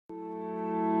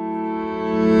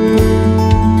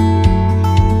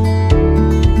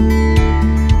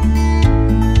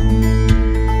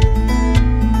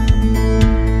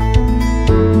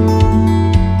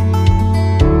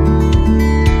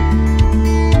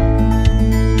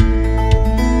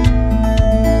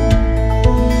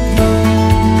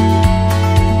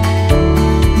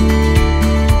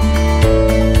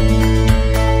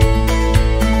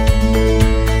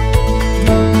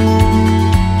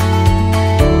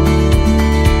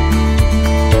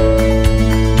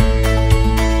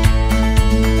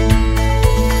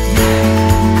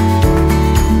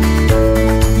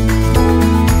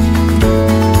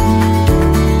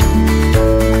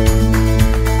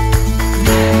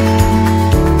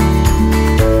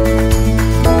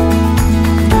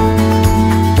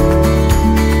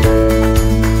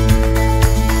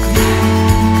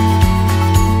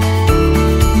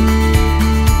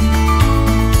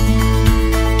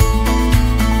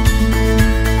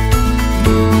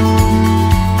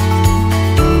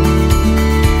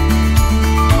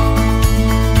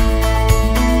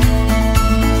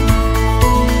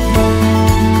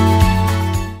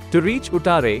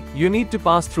Uttarey, you need to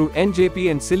pass through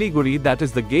NJP and Siliguri, that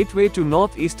is the gateway to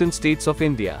northeastern states of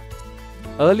India.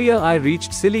 Earlier I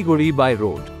reached Siliguri by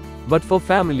road. But for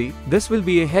family, this will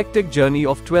be a hectic journey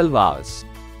of 12 hours.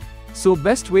 So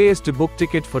best way is to book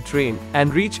ticket for train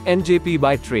and reach NJP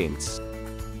by trains.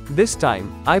 This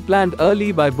time, I planned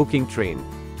early by booking train.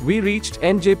 We reached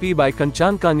NJP by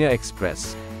Kanchankanya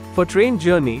Express. For train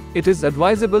journey, it is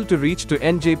advisable to reach to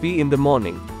NJP in the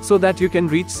morning, so that you can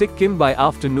reach Sikkim by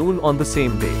afternoon on the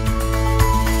same day.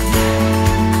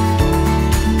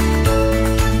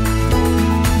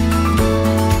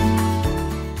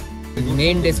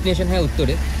 Main destination है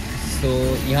उत्तरे, तो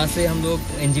यहाँ से हम लोग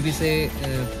NJP से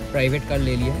private car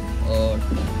ले लिया है और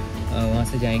वहाँ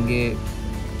से जाएंगे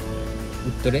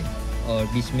उत्तरे और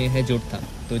बीच में है जोरथांग।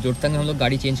 तो जोरथांग में हम लोग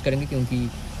गाड़ी चेंज करेंगे क्योंकि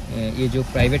ये जो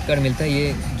प्राइवेट कार मिलता है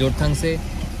ये जोरथांग से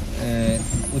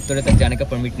उत्तरे तक जाने का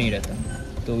परमिट नहीं रहता,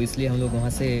 तो इसलिए हम लोग वहाँ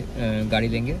से गाड़ी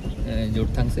लेंगे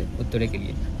जोरथांग से उत्तरे के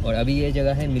लिए। और अभी ये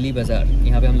जगह है मिली बाज़ार,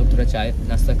 यहाँ पे हम लोग थोड़ा चाय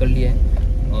नाश्ता कर लिया है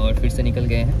और फिर से निकल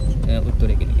गए हैं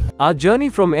उत्तरे के लिए। Our journey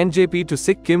from NJP to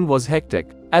Sikkim was hectic,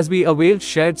 as we availed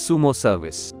shared sumo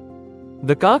service.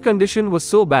 The car condition was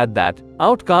so bad that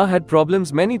our car had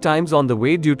problems many times on the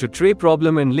way due to tray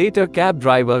problem, and later cab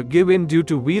driver gave in due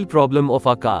to wheel problem of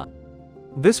our car.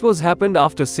 This was happened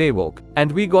after Sevok,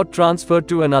 and we got transferred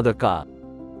to another car.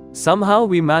 Somehow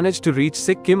we managed to reach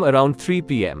Sikkim around 3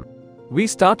 p.m. We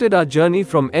started our journey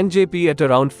from NJP at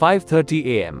around 5:30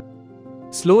 a.m.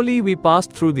 Slowly we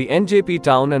passed through the NJP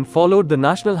town and followed the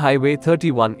National Highway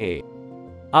 31A.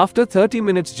 After 30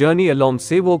 minutes journey along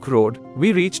Sevok Road,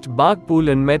 we reached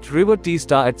Bagpool and met River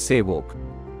Teesta at Sevok.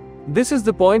 This is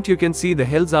the point you can see the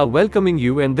hills are welcoming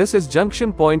you, and this is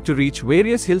junction point to reach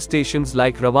various hill stations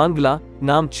like Ravangla,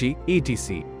 Namchi,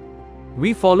 etc.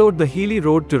 We followed the hilly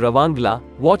road to Ravangla,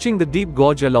 watching the deep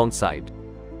gorge alongside.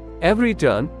 Every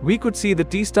turn, we could see the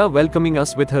Teesta welcoming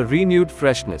us with her renewed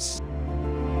freshness.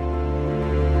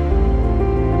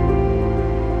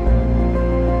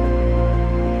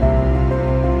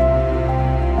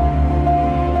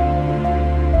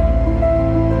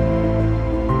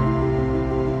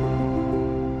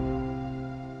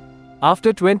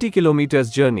 After 20 kilometers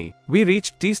journey, we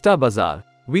reached Teesta Bazaar.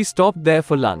 We stopped there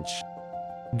for lunch.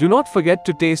 Do not forget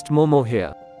to taste momo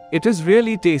here. It is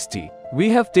really tasty. We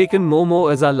have taken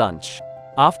momo as our lunch.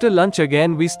 After lunch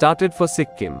again we started for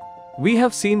Sikkim. We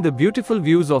have seen the beautiful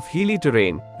views of hilly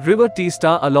terrain, River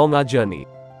Teesta along our journey.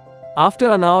 After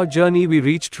an hour journey we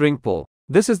reached Ringpo.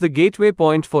 This is the gateway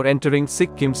point for entering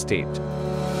Sikkim state.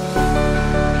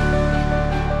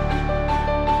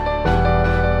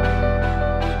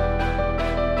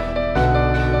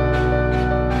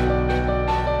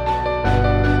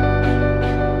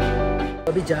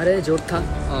 अभी जा रहे हैं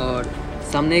जोरथांग और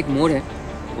सामने एक मोड़ है,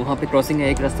 वहाँ पे क्रॉसिंग है।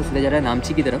 एक रास्ता सीधा जा रहा है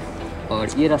नामची की तरफ और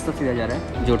ये रास्ता सीधा जा रहा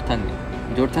है जोरथांग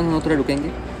में। जोरथांग में थोड़ा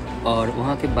रुकेंगे और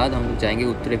वहाँ के बाद हम लोग जाएंगे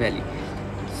उत्तरे वैली।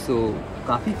 सो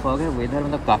काफ़ी फॉग है, वेदर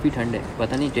मतलब काफ़ी ठंड है,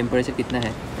 पता नहीं टेम्परेचर कितना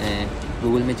है,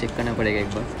 गूगल में चेक करना पड़ेगा एक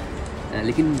बार,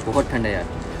 लेकिन बहुत ठंड है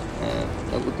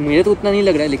यार। मुझे तो उतना नहीं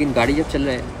लग रहा है, लेकिन गाड़ी जब चल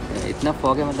रहा है इतना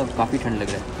फॉग है, मतलब काफ़ी ठंड लग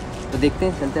रहा है। तो देखते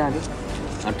हैं, चलते हैं आगे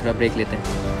और थोड़ा ब्रेक लेते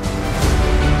हैं।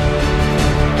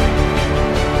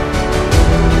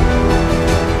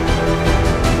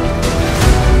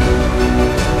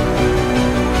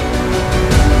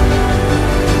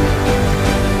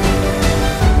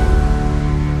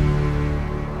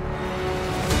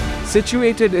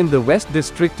 Situated in the west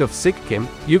district of Sikkim,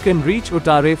 you can reach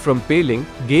Uttarey from Peling,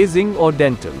 Gazing or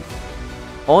Denton.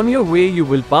 On your way you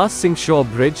will pass Singshore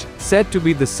Bridge, said to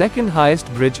be the second highest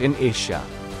bridge in Asia.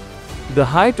 The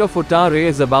height of Uttarey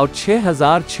is about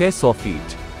 6,600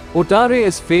 feet. Uttarey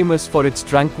is famous for its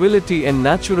tranquility and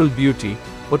natural beauty.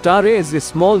 Uttarey is a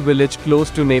small village close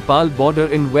to Nepal border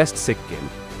in West Sikkim.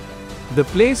 The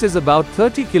place is about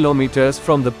 30 kilometers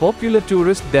from the popular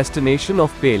tourist destination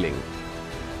of Peling.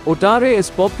 Uttarey is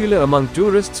popular among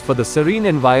tourists for the serene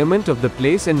environment of the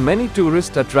place and many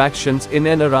tourist attractions in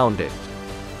and around it.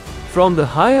 From the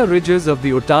higher ridges of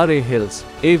the Uttarey hills,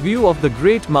 a view of the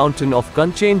great mountain of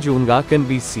Kanchenjunga can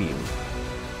be seen.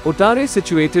 Uttarey,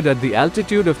 situated at the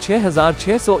altitude of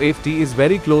 6,680, is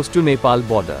very close to Nepal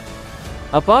border.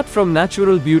 Apart from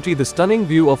natural beauty, the stunning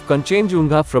view of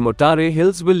Kanchenjunga from Uttarey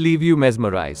hills will leave you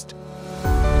mesmerized.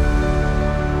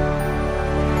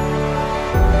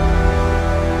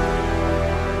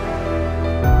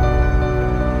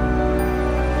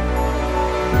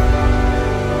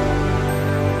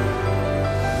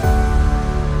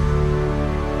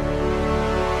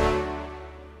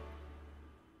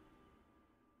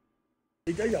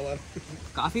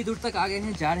 काफ़ी दूर तक आ गए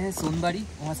हैं, जा रहे हैं सोनबारी,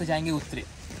 वहाँ से जाएंगे उत्तरे।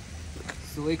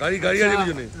 सो तो एक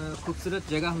खूबसूरत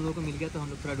जगह हम लोग को मिल गया, तो हम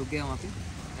लोग थोड़ा रुक गए वहाँ पे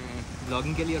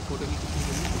ब्लॉगिंग के लिए और फोटो भी खींचने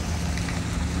के लिए।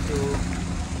 तो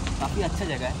काफ़ी अच्छा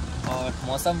जगह है और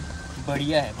मौसम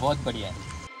बढ़िया है, बहुत बढ़िया है।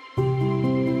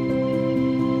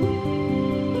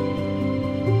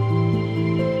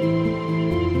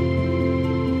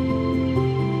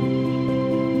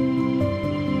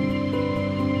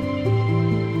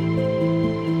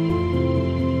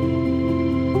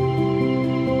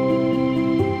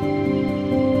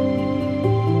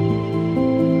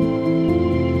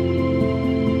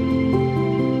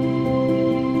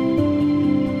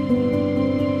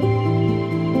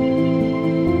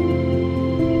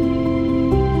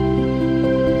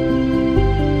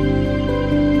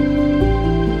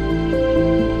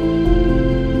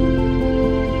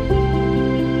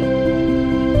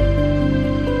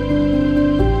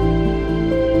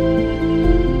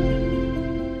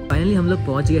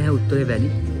 पहुंच गए हैं उत्तरे वैली।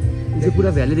 ये जो पूरा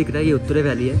वैली दिख रहा है ये उत्तरे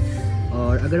वैली है।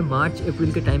 और अगर मार्च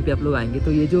अप्रैल के टाइम पे आप लोग आएंगे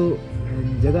तो ये जो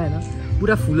जगह है ना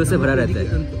पूरा फूलों से भरा रहता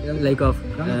है, like of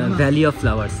valley of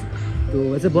flowers. तो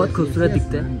वैसे बहुत खूबसूरत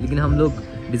दिखता है, लेकिन हम लोग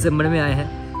दिसंबर में आए हैं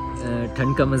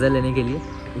ठंड का मज़ा लेने के लिए।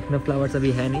 इतना फ्लावर्स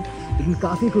अभी है नहीं, लेकिन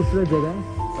काफ़ी खूबसूरत जगह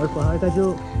है। और पहाड़ का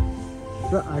जो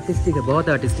पूरा आर्टिस्टिक है, बहुत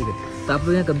आर्टिस्टिक है। तो आप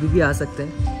लोग यहाँ कभी भी आ सकते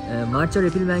हैं। मार्च और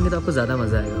अप्रैल में आएंगे तो आपको ज़्यादा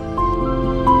मज़ा आएगा।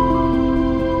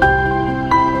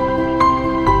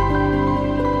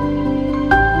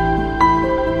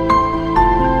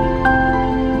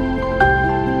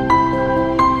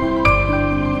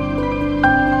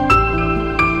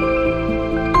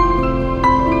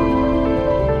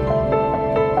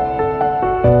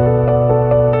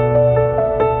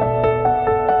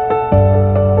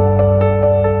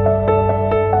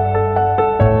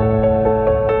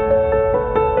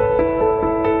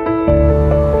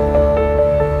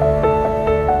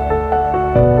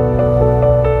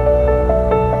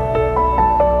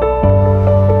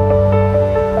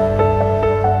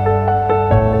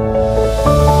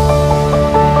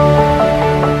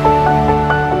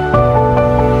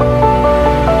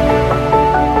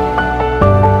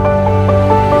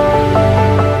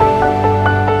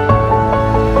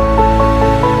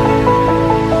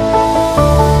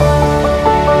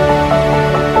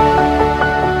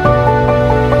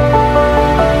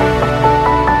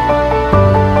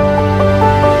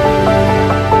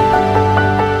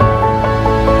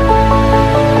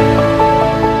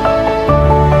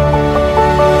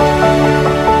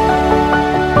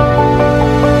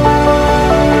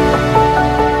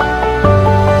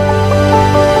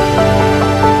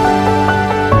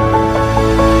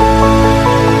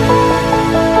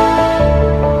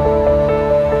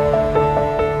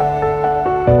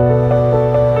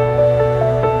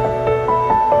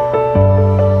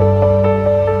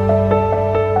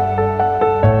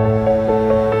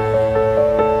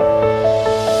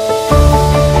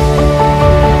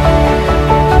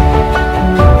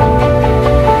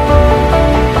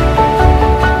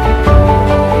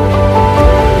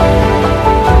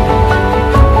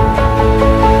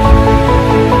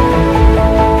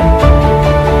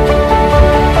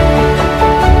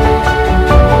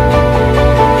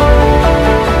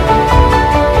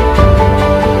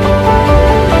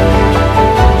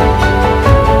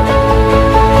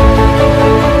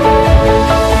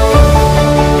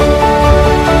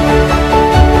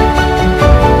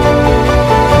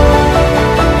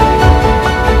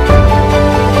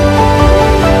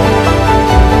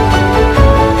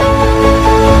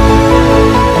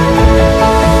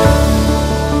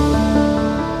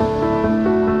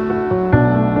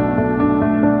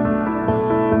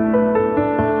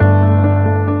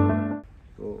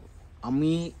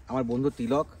 আমার বন্ধু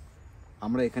তিলক,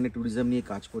 আমরা এখানে ট্যুরিজম নিয়ে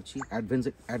কাজ করছি,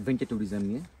 অ্যাডভেঞ্চার ট্যুরিজম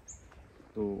নিয়ে।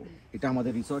 তো এটা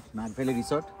আমাদের রিসর্ট, নাগভ্যালি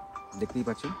রিসর্ট, দেখতেই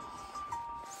পাচ্ছেন।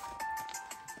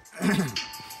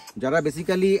 যারা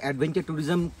বেসিক্যালি অ্যাডভেঞ্চার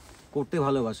ট্যুরিজম করতে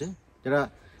ভালোবাসে, যারা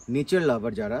নেচার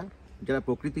লাভার, যারা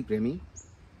প্রকৃতি প্রেমী,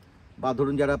 বা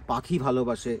ধরুন যারা পাখি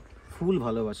ভালোবাসে, ফুল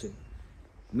ভালোবাসে,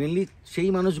 মেনলি সেই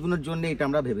মানুষগুলোর জন্য এটা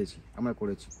আমরা ভেবেছি, আমরা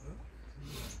করেছি।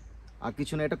 আর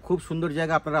কিছু না, এটা খুব সুন্দর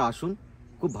জায়গা, আপনারা আসুন,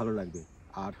 খুব ভালো লাগবে।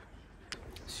 আর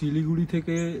শিলিগুড়ি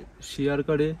থেকে শেয়ার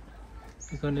কারে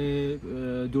এখানে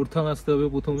জোরথাং আসতে হবে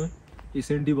প্রথমে,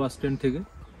 এসএনডি বাস স্ট্যান্ড থেকে।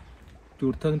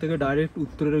 জোরথাং থেকে ডাইরেক্ট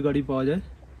উত্তরের গাড়ি পাওয়া যায়,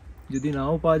 যদি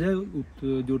নাও পাওয়া যায়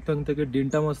জোরথাং থেকে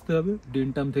ডেন্টাম আসতে হবে,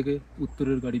 ডেন্টাম থেকে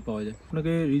উত্তরের গাড়ি পাওয়া যায়।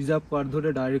 আপনাকে রিজার্ভ কার ধরে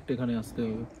ডাইরেক্ট এখানে আসতে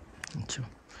হবে। আচ্ছা,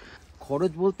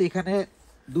 খরচ বলতে এখানে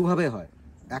দুভাবে হয়,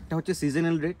 একটা হচ্ছে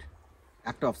সিজনাল রেট,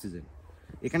 একটা অফ সিজন।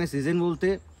 এখানে সিজন বলতে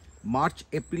মার্চ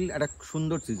এপ্রিল একটা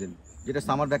সুন্দর সিজন, যেটা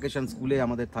সামার ভ্যাকেশন স্কুলে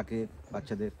আমাদের থাকে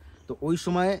বাচ্চাদের, তো ওই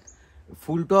সময়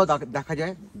ফুলটাও দেখা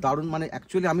যায় দারুণ, মানে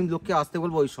অ্যাকচুয়ালি আমি লোককে আসতে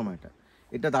বলবো ওই সময়টা,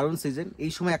 এটা দারুণ সিজন।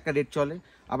 এই সময় একটা রেট চলে,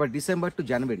 আবার ডিসেম্বর টু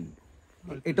জানুয়ারি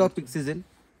এটাও পিক সিজন।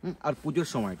 আর পুজোর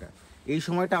সময়টা, এই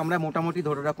সময়টা আমরা মোটামুটি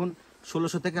ধরে রাখুন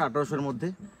 1600 থেকে 1800-র মধ্যে।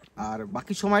 আর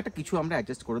বাকি সময়টা কিছু আমরা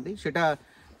অ্যাডজাস্ট করে দিই, সেটা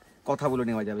কথা বলে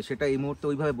নেওয়া যাবে, সেটা এই মুহূর্তে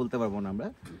ওইভাবে বলতে পারবো না আমরা,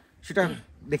 সেটা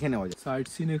দেখে নেওয়া যাবে। সাইট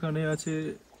সিন এখানে আছে,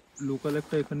 লোকাল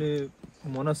একটা এখানে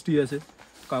মনাস্ট্রি আছে,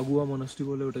 কাগুয়া মনাস্ট্রি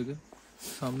বলে ওটাকে।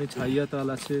 সামনে ছাইয়া তাল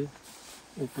আছে,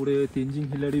 ওপরে তেনজিং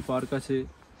হিলারি পার্ক আছে,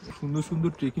 সুন্দর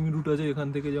সুন্দর ট্রেকিং রুট আছে এখান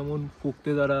থেকে, যেমন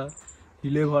পোক্তেদারা,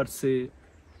 হিলে ভার্সে,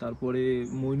 তারপরে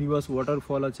মৈনিবাস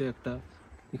ওয়াটারফল আছে একটা।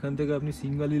 এখান থেকে আপনি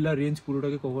সিঙ্গালীলা রেঞ্জ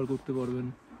পুরোটাকে কভার করতে পারবেন।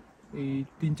 এই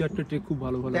 3-4টে ট্রেক খুব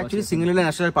ভালো ভালো আছে। অ্যাকচুয়ালি সিঙ্গালীলা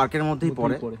ন্যাশনাল পার্কের মধ্যেই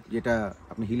পড়ে, যেটা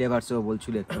আপনি হিলে ভার্সেও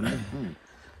বলছিলেন একটু।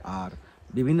 আর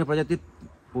বিভিন্ন প্রজাতির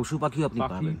পশু পাখিও আপনি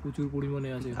পাবেন, প্রচুর পরিমাণে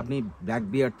আছে। আপনি ব্ল্যাক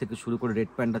বিয়ার থেকে শুরু করে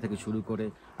রেড প্যান্ডা থেকে শুরু করে,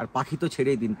 আর পাখি তো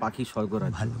ছেড়েই দিন, পাখি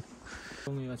স্বর্গরাজ্য।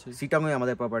 সিটাংয়ে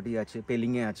আমাদের প্রপার্টি আছে,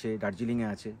 পেলিংয়ে আছে, দার্জিলিংয়ে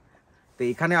আছে। তো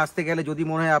এখানে আসতে গেলে যদি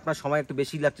মনে হয় আপনার সময় একটু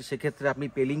বেশি লাগছে, সেক্ষেত্রে আপনি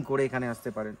পেলিং করে এখানে আসতে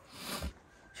পারেন,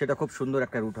 সেটা খুব সুন্দর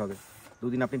একটা রুট হবে।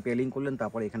 দুদিন আপনি পেলিং করলেন,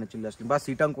 তারপরে এখানে চলে আসলেন, বা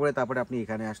সিটাং করে তারপরে আপনি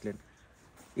এখানে আসলেন,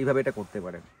 এইভাবে এটা করতে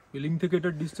পারেন। পেলিং থেকে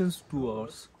এটার ডিস্টেন্স 2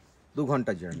 আওয়ার্স, 2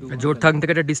 ঘন্টা জার্নি। জোরথাং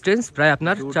থেকে এটা ডিস্টেন্স প্রায়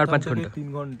আপনার 4-5 ঘন্টা,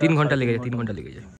 3 ঘন্টা লেগে যায়।